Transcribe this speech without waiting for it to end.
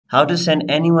How to send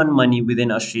anyone money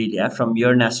within Australia from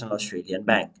your national Australian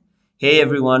bank. Hey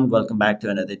everyone, welcome back to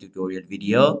another tutorial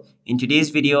video. In today's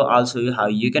video, I'll show you how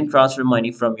you can transfer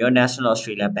money from your national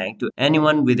Australia bank to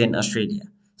anyone within Australia.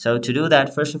 So to do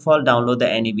that, first of all, download the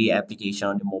NAB application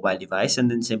on your mobile device and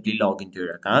then simply log into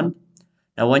your account.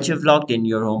 Now once you've logged in,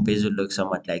 your home page will look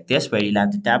somewhat like this, where you'll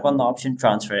have to tap on the option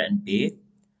transfer and pay.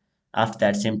 After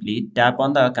that, simply tap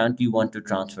on the account you want to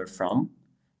transfer from.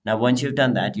 Now, once you've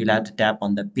done that, you'll have to tap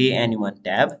on the Pay Anyone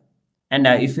tab. And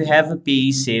now, if you have a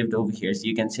payee saved over here, so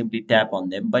you can simply tap on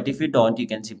them. But if you don't, you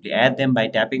can simply add them by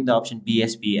tapping the option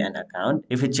BSP and account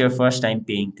if it's your first time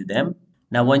paying to them.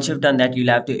 Now, once you've done that,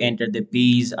 you'll have to enter the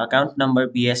payee's account number,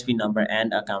 BSP number,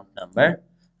 and account number.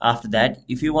 After that,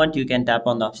 if you want, you can tap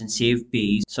on the option Save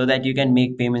Payees so that you can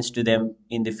make payments to them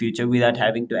in the future without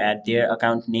having to add their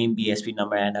account name, BSP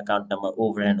number, and account number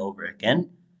over and over again.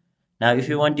 Now, if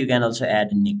you want, you can also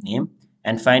add a nickname.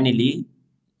 And finally,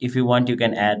 if you want, you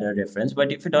can add a reference.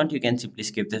 But if you don't, you can simply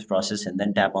skip this process and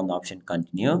then tap on the option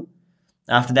Continue.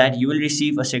 After that, you will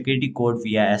receive a security code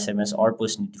via SMS or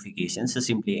push notification. So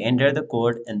simply enter the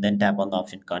code and then tap on the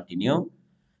option Continue.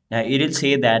 Now it will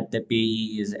say that the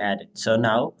payee is added. So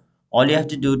now all you have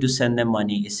to do to send them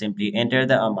money is simply enter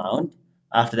the amount.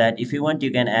 After that, if you want,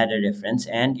 you can add a reference,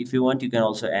 and if you want, you can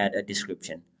also add a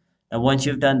description. Now once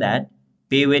you've done that,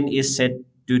 payment is set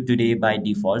to today by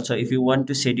default. So if you want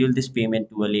to schedule this payment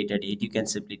to a later date, you can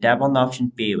simply tap on the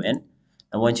option pay when.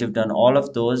 And once you've done all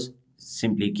of those,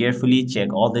 simply carefully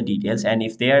check all the details, and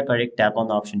if they are correct, tap on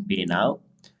the option pay now.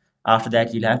 After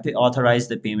that, you'll have to authorize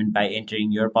the payment by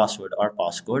entering your password or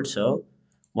passcode. So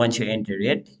once you enter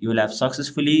it, you will have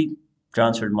successfully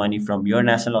transferred money from your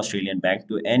national Australian bank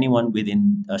to anyone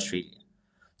within Australia.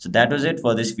 So that was it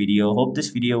for this video. Hope this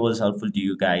video was helpful to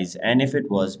you guys, and if it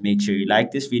was, make sure you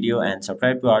like this video and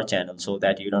subscribe to our channel so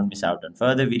that you don't miss out on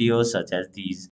further videos such as these.